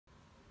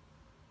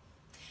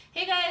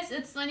Hey guys,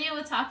 it's Sonia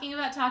with Talking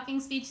About Talking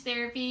Speech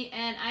Therapy,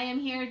 and I am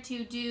here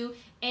to do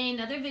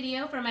another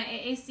video for my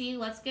AAC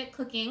Let's Get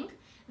Cooking.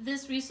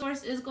 This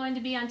resource is going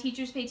to be on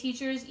Teachers Pay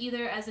Teachers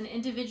either as an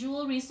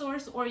individual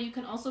resource, or you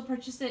can also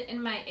purchase it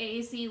in my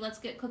AAC Let's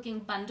Get Cooking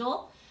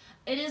bundle.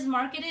 It is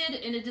marketed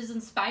and it is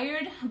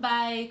inspired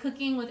by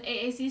cooking with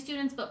AAC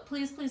students, but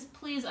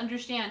please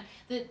understand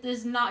that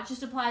this does not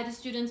just apply to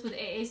students with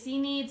AAC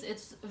needs.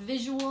 It's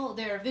visual,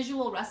 they're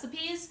visual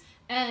recipes,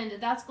 and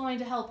that's going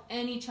to help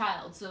any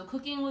child. So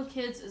cooking with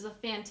kids is a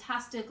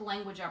fantastic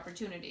language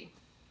opportunity.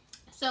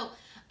 So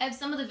I have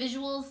some of the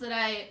visuals that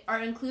are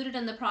included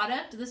in the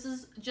product. This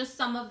is just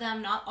some of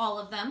them, not all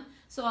of them.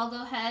 So I'll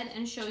go ahead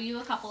and show you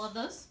a couple of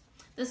those.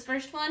 This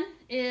first one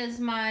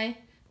is my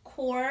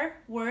core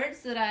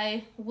words that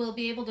I will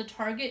be able to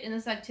target in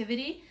this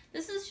activity.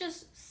 This is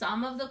just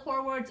some of the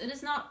core words. It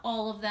is not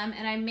all of them,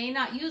 and I may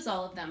not use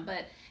all of them,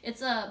 but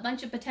it's a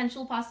bunch of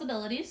potential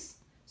possibilities.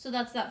 So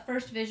that's that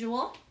first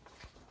visual.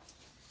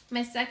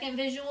 My second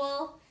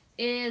visual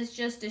is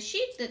just a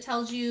sheet that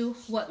tells you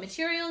what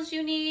materials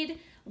you need,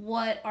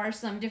 what are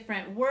some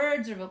different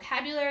words or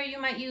vocabulary you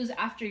might use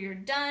after you're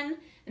done,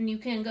 and you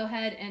can go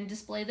ahead and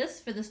display this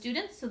for the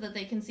students so that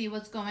they can see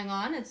what's going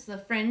on. It's the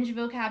fringe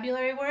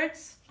vocabulary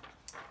words.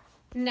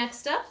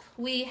 Next up,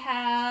 we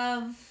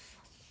have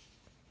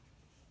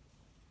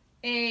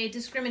a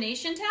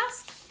discrimination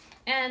task,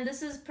 and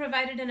this is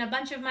provided in a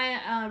bunch of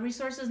my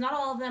resources, not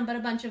all of them, but a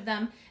bunch of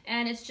them,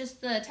 and it's just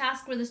the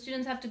task where the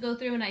students have to go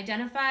through and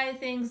identify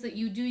things that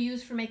you do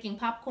use for making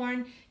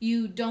popcorn.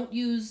 You don't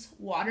use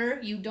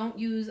water, you don't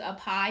use a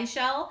pie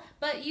shell,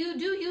 but you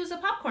do use a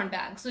popcorn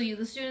bag, so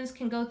the students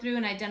can go through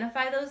and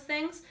identify those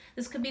things.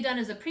 This could be done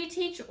as a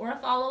pre-teach or a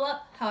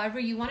follow-up, however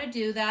you want to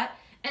do that.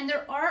 And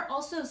there are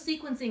also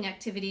sequencing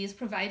activities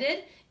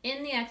provided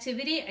in the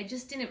activity. I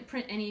just didn't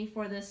print any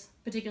for this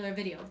particular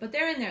video, but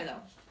they're in there though.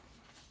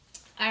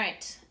 All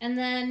right, and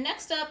then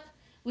next up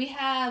we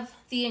have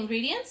the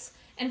ingredients.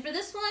 And for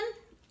this one,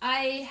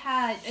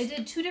 I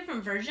did two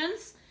different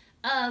versions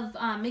of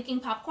making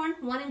popcorn.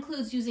 One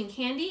includes using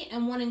candy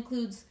and one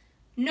includes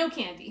no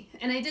candy.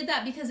 And I did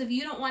that because if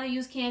you don't want to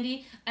use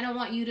candy, I don't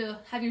want you to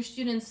have your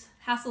students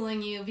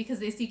hassling you because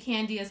they see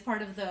candy as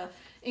part of the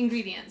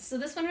ingredients. So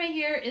this one right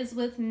here is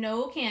with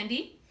no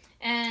candy,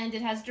 and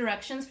it has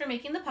directions for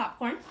making the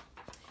popcorn.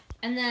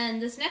 And then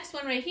this next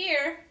one right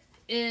here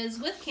is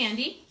with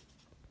candy.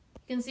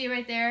 You can see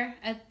right there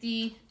at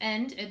the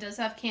end, it does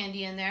have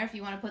candy in there if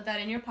you want to put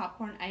that in your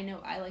popcorn. I know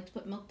I like to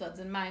put Milk Duds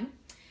in mine.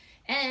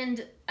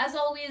 And as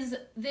always,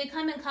 they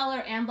come in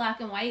color and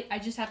black and white. I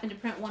just happen to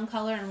print one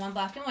color and one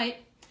black and white.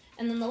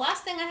 And then the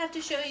last thing I have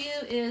to show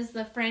you is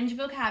the fringe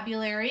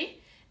vocabulary.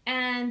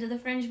 And the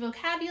fringe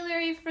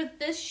vocabulary for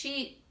this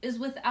sheet is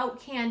without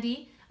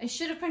candy. I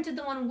should have printed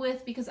the one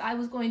with because I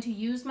was going to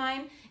use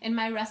mine in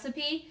my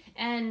recipe,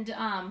 and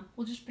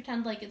we'll just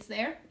pretend like it's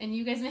there, and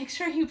you guys make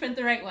sure you print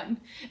the right one.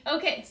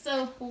 Okay,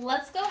 so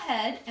let's go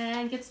ahead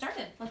and get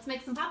started. Let's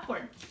make some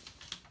popcorn.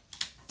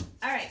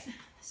 All right,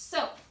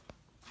 so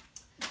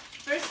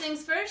first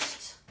things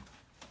first,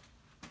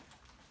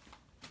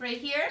 right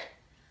here,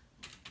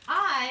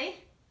 I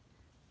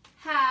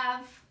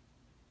have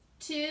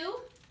two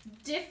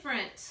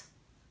different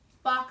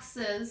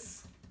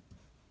boxes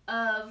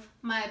of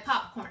my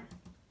popcorn.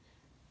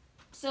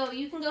 So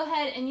you can go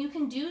ahead and you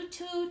can do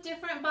two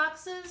different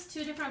boxes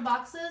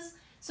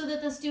so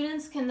that the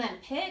students can then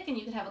pick, and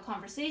you can have a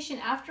conversation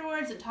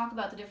afterwards and talk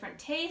about the different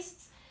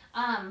tastes.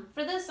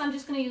 For this, I'm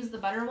just going to use the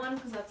butter one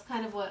because that's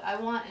kind of what I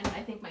want and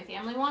I think my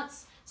family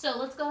wants. So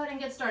let's go ahead and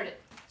get started.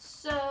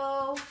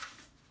 So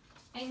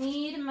I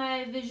need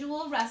my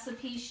visual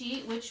recipe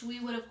sheet, which we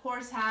would of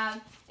course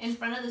have in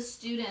front of the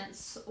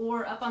students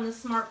or up on the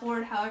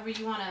smartboard, however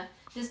you want to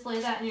display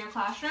that in your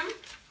classroom.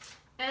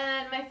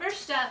 And my first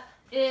step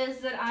is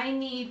that I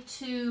need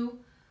to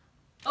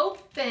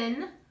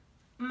open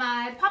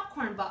my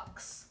popcorn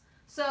box.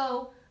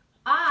 So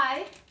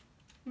I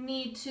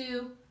need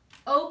to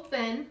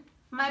open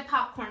my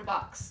popcorn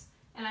box,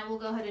 and I will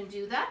go ahead and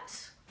do that.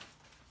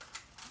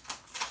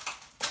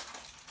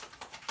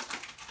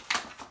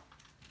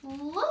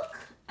 Look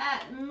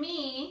at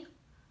me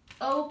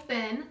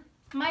open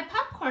my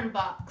popcorn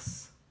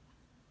box.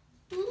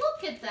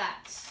 Look at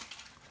that.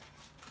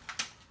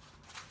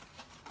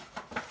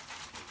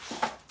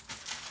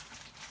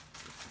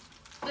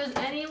 Does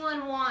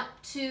anyone want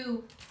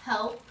to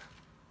help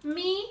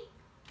me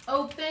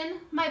open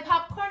my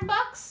popcorn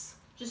box?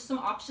 Just some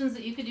options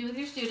that you could do with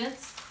your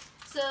students.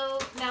 So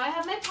now I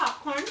have my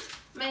popcorn.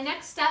 My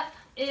next step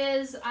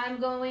is I'm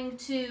going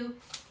to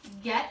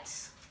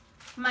get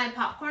my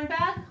popcorn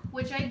bag,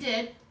 which I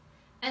did,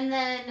 and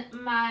then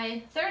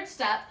my third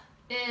step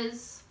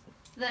is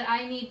that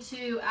I need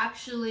to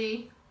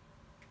actually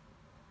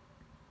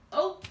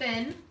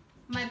open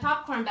my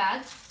popcorn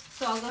bag.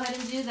 So I'll go ahead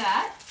and do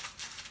that.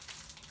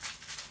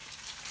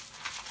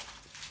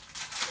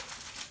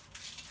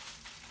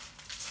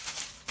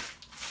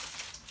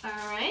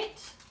 All right,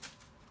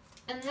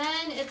 and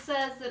then it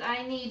says that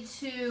I need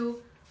to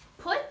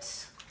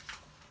put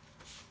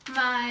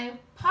my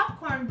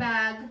popcorn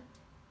bag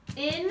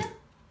in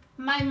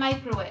my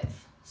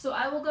microwave. So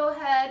I will go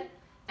ahead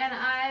and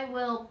I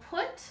will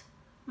put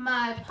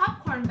my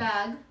popcorn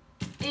bag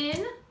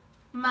in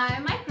my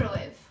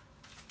microwave.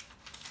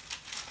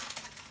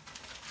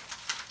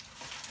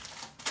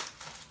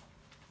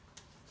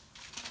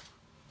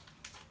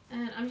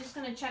 And I'm just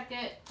going to check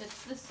it.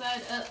 It's this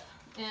side up,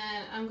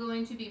 and I'm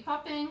going to be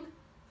popping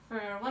for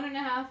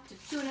 1.5 to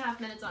 2.5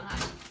 minutes on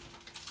high.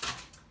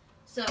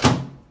 So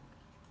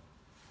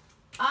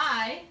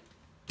I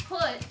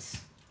put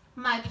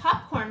my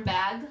popcorn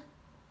bag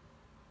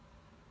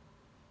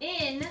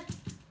in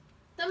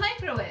the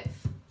microwave,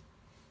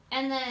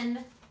 and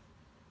then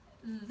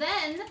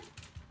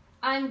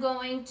I'm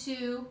going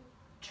to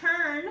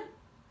turn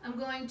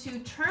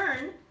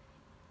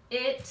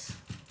it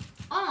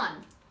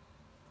on.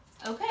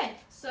 Okay,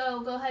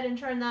 so go ahead and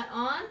turn that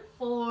on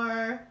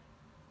for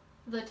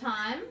the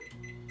time.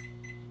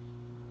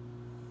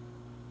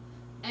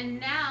 And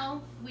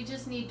now we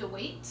just need to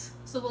wait.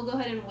 So we'll go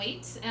ahead and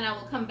wait, and I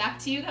will come back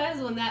to you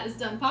guys when that is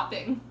done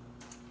popping.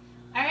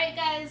 All right,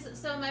 guys,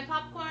 so my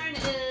popcorn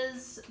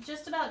is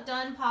just about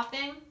done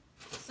popping.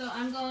 So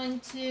I'm going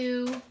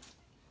to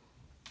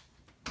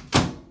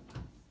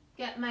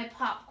get my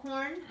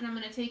popcorn, and I'm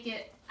going to take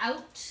it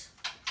out.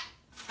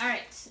 All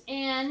right,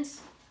 and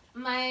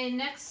my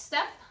next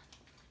step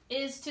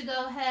is to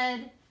go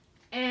ahead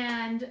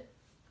and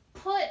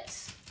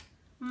put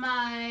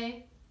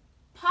my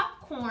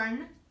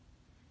popcorn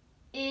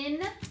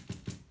in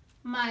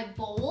my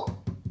bowl.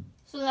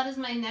 So that is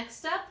my next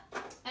step.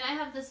 And I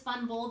have this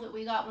fun bowl that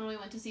we got when we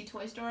went to see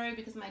Toy Story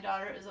because my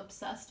daughter is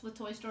obsessed with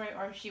Toy Story,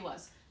 or she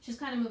was. She's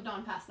kind of moved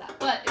on past that,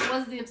 but it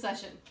was the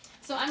obsession.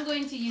 So I'm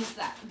going to use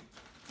that.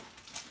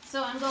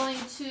 So I'm going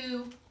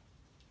to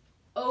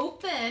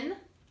open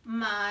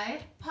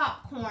my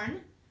popcorn,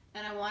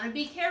 and I want to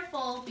be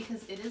careful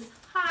because it is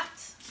hot,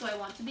 so I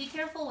want to be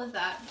careful with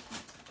that.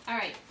 All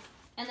right,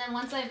 and then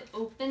once I've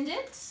opened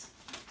it,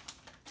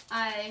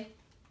 I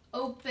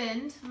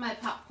opened my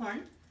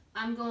popcorn,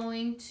 I'm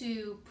going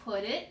to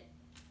put it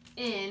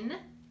in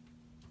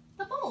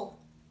the bowl.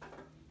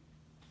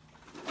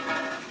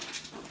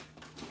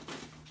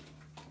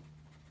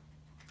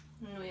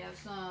 And we have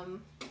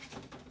some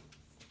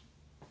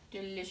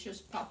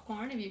delicious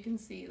popcorn, if you can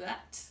see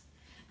that.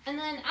 And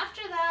then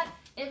after that,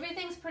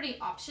 everything's pretty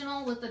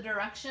optional with the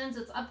directions.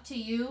 It's up to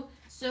you.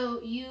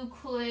 So you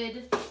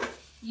could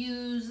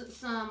use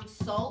some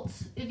salt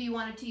if you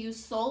wanted to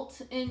use salt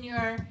in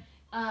your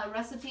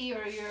recipe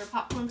or your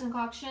popcorn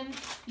concoction.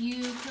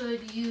 You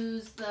could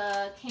use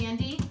the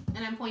candy,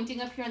 and I'm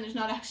pointing up here and there's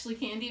not actually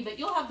candy, but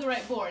you'll have the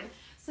right board.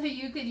 So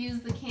you could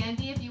use the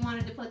candy if you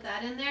wanted to put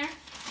that in there.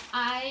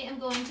 I am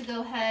going to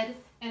go ahead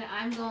and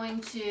I'm going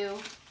to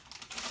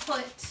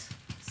put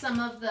some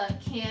of the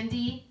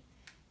candy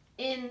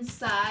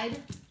inside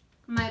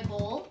my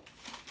bowl.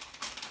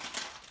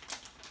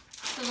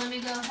 So let me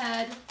go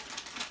ahead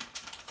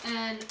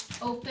and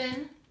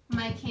open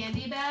my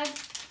candy bag,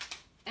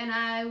 and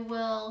I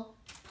will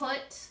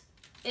put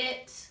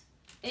it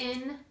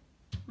in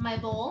my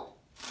bowl.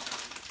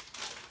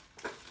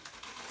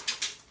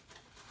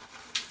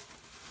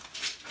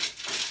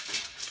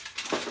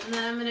 And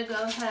then I'm going to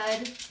go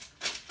ahead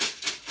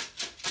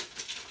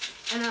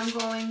and I'm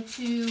going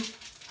to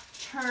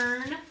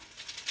turn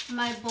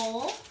my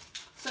bowl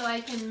so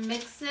I can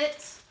mix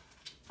it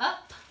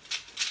up.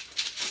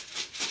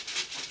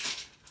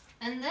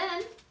 And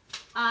then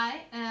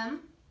I am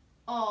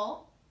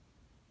all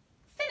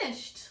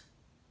finished.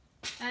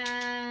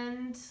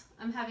 And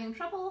I'm having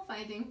trouble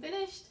finding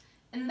finished,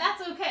 and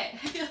that's okay.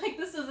 I feel like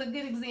this is a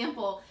good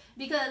example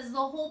because the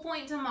whole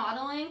point to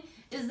modeling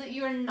is that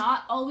you're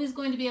not always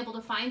going to be able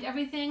to find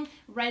everything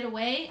right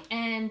away,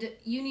 and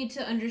you need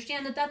to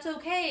understand that that's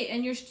okay,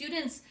 and your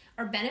students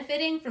are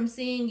benefiting from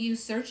seeing you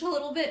search a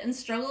little bit and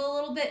struggle a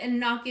little bit and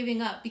not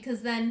giving up,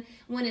 because then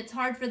when it's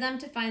hard for them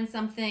to find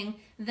something,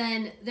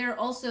 then they're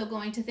also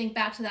going to think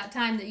back to that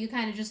time that you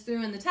kind of just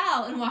threw in the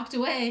towel and walked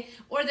away,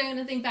 or they're going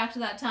to think back to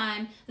that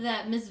time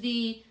that Ms.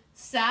 V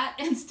sat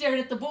and stared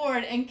at the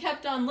board and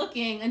kept on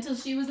looking until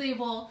she was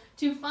able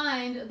to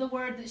find the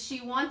word that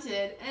she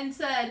wanted and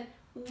said,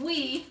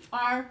 "We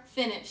are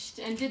finished,"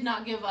 and did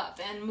not give up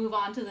and move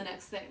on to the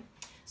next thing.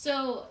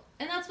 So,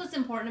 and that's what's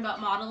important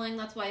about modeling.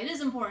 That's why it is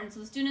important.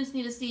 So the students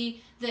need to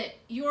see that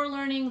you're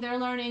learning, they're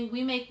learning,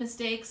 we make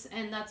mistakes,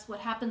 and that's what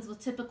happens with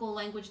typical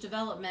language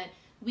development.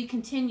 We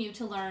continue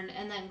to learn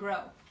and then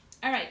grow.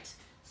 All right,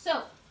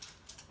 so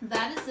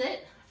that is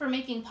it for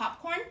making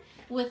popcorn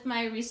with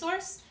my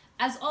resource.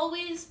 As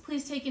always,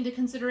 please take into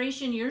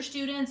consideration your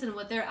students and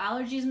what their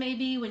allergies may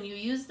be when you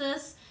use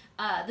this.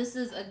 This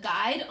is a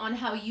guide on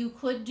how you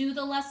could do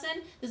the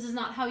lesson. This is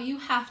not how you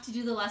have to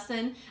do the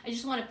lesson. I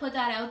just want to put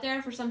that out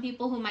there for some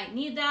people who might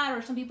need that,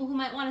 or some people who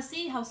might want to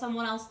see how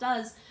someone else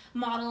does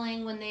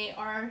modeling when they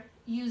are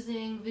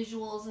using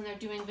visuals and they're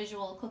doing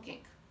visual cooking.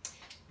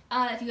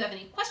 If you have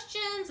any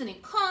questions, any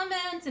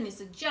comments, any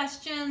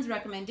suggestions,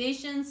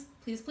 recommendations,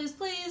 please, please,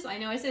 please, I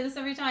know I say this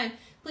every time,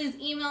 please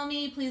email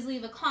me, please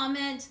leave a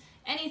comment.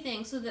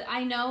 anything, so that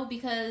I know,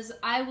 because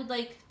I would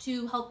like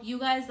to help you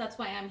guys. That's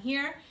why I'm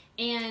here,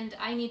 and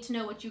I need to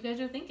know what you guys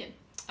are thinking.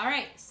 All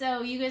right,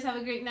 so you guys have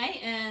a great night,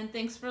 and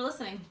thanks for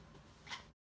listening.